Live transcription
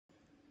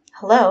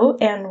Hello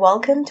and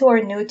welcome to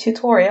our new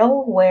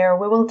tutorial where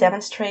we will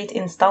demonstrate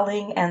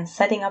installing and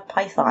setting up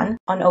Python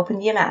on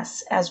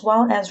Openvms, as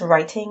well as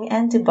writing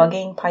and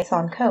debugging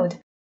Python code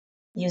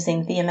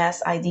using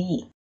VMS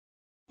IDE.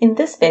 In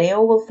this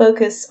video, we'll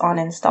focus on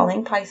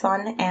installing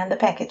Python and the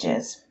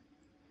packages.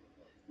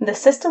 The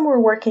system we're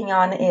working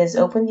on is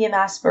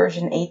Openvms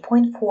version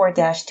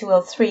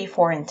 8.4-203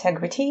 for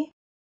integrity,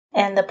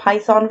 and the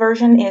Python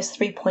version is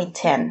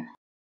 3.10.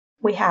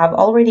 We have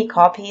already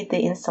copied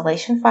the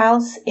installation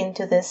files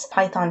into this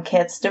Python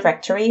kits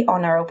directory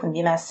on our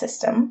Openvms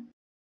system.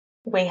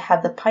 We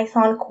have the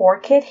Python core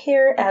kit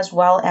here as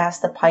well as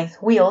the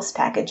PythWheels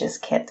packages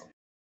kit.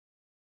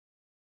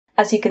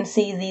 As you can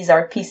see, these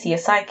are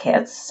PCSI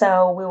kits,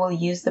 so we will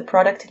use the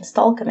product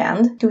install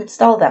command to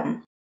install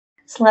them.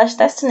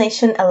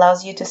 /destination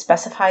allows you to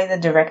specify the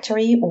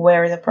directory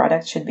where the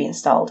product should be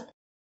installed.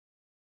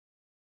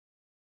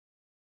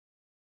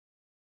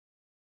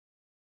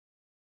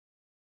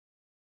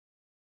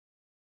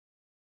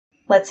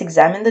 Let's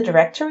examine the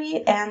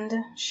directory, and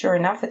sure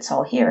enough, it's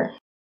all here.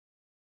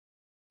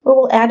 We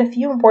will add a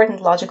few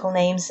important logical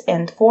names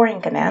and foreign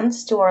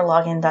commands to our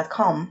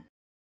login.com.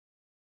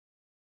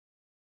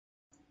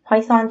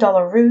 Python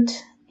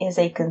 $root is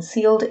a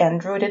concealed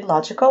and rooted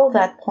logical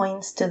that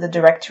points to the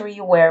directory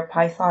where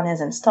Python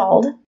is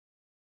installed.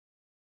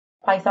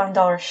 Python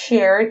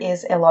 $share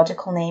is a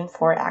logical name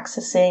for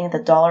accessing the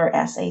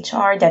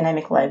 $shr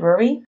dynamic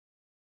library.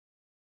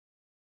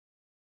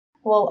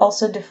 We'll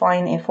also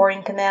define a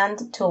foreign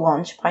command to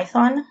launch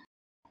Python.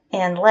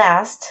 And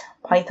last,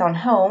 Python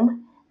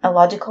home, a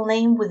logical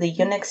name with a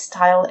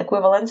Unix-style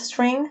equivalent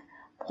string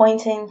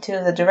pointing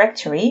to the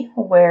directory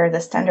where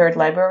the standard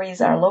libraries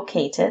are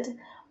located,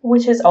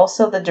 which is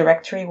also the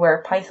directory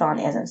where Python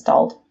is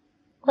installed.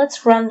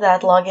 Let's run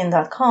that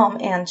login.com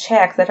and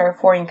check that our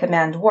foreign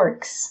command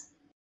works,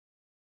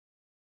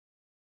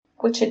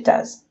 which it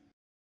does.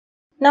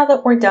 Now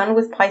that we're done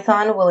with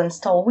Python, we'll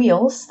install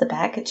Wheels, the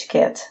package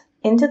kit,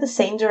 into the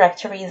same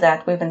directory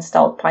that we've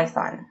installed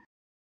Python.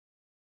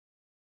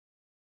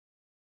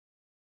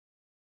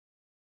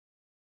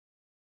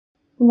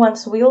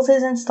 Once Wheels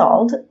is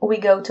installed, we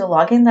go to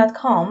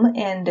login.com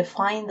and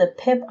define the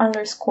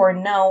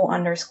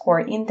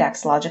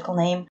pip_no_index logical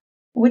name,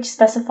 which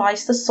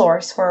specifies the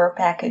source for our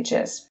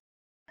packages.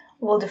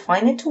 We'll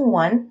define it to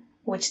 1,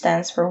 which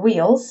stands for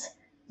Wheels,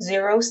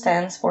 0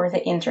 stands for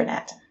the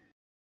Internet.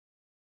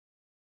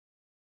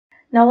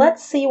 Now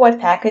let's see what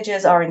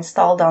packages are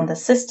installed on the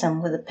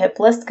system with the pip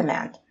list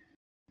command.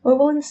 We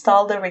will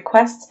install the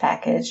requests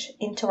package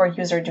into our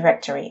user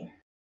directory.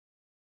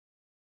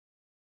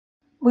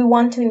 We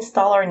want to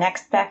install our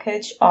next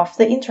package off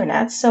the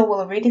internet, so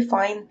we'll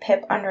redefine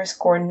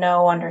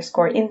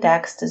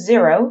pip_no_index to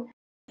 0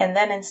 and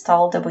then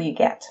install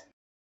wget.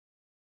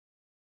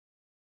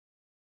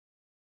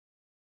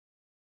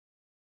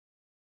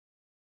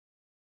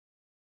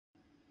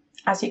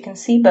 As you can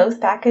see, both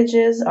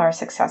packages are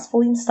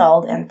successfully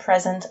installed and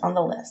present on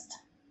the list.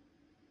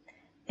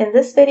 In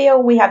this video,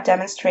 we have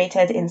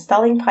demonstrated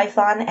installing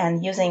Python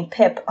and using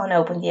pip on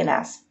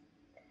Openvms.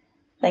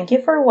 Thank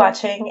you for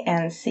watching,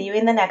 and see you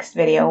in the next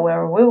video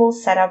where we will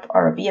set up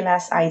our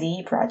VMS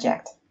IDE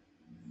project.